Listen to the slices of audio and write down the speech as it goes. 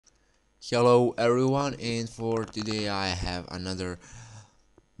Hello everyone, and for today I have another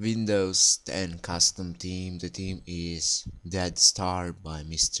Windows 10 custom theme. The theme is Dead Star by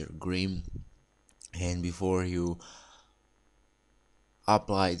MrGRiM, and before you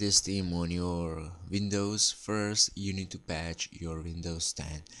apply this theme on your Windows, first you need to patch your Windows 10.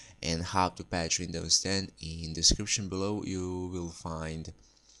 And how to patch Windows 10, in description below you will find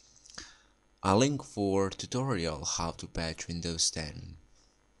a link for tutorial how to patch Windows 10.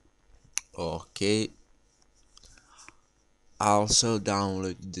 Okay, also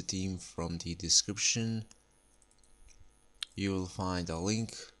download the theme from the description. You will find a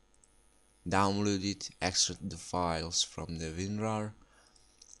link, download it, extract the files from the WinRAR,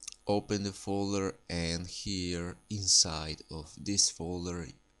 open the folder, and here inside of this folder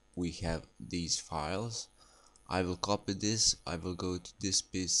we have these files. I will copy this, I will go to this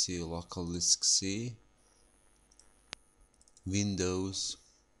PC, local disk C, Windows,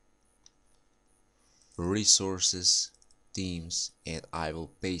 resources, themes, and I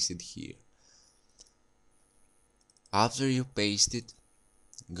will paste it here. After you paste it,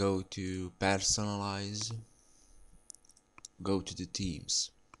 go to personalize, go to the themes,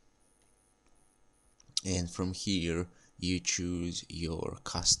 and from here you choose your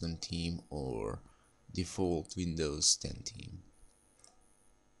custom theme or default Windows 10 theme.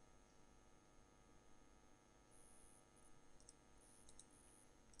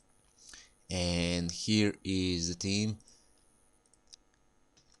 And here is the theme.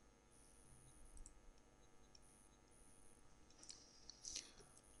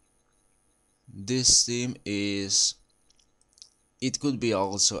 This theme is, it could be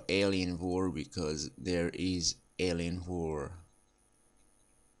also Alienware because there is Alienware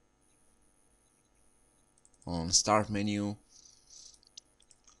on start menu,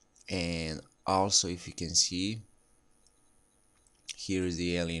 and also if you can see here is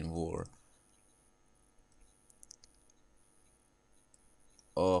the Alienware.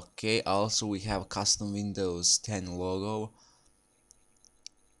 Okay, also we have custom Windows 10 logo.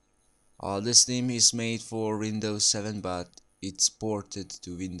 This theme is made for Windows 7, but it's ported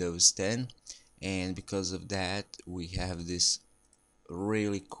to Windows 10, and because of that we have this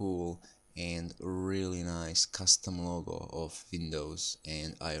really cool and really nice custom logo of Windows,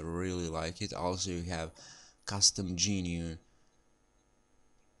 and I really like it. Also you have custom GNU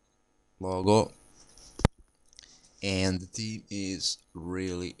logo, and the theme is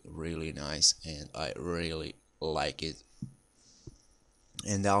really nice and I really like it.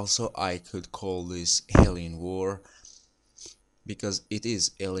 And also I could call this Alienware because it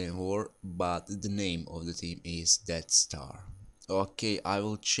is Alienware, but the name of the theme is Dead Star. Okay, I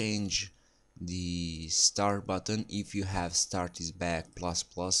will change the start button. If you have start is back plus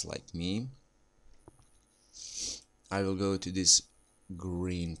plus like me, I will go to this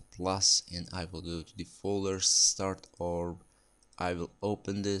green plus and I will go to the folder start orb. I will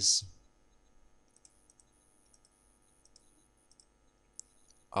open this,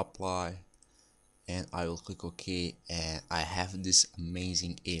 apply, and I will click OK, and I have this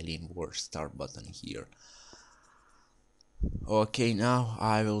amazing Alienware start button here. Okay, now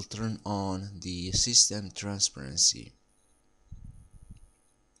I will turn on the system transparency.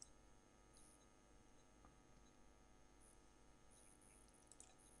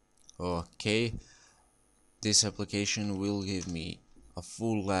 Okay, this application will give me a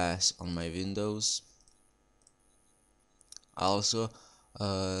full glass on my Windows. Also,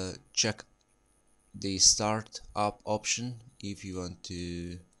 check the start up option if you want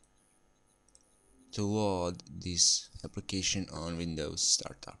to load this application on Windows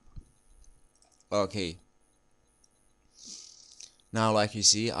Startup. Okay, now like you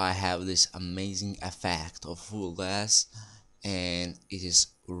see I have this amazing effect of full glass, and it is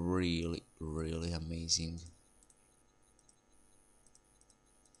really amazing.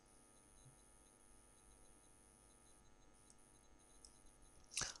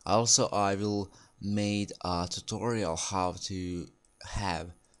 Also I will made a tutorial how to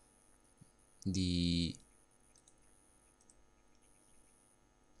have the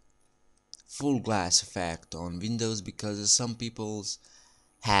full glass effect on Windows because some people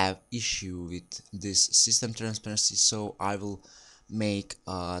have issue with this system transparency, so I will make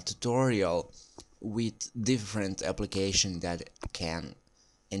a tutorial with different application that can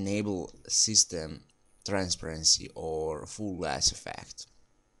enable system transparency or full glass effect.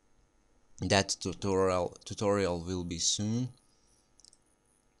 That tutorial will be soon,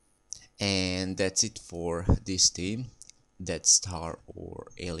 and that's it for this theme, Dead Star or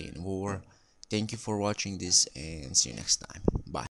Alienware. Thank you for watching this and see you next time. Bye.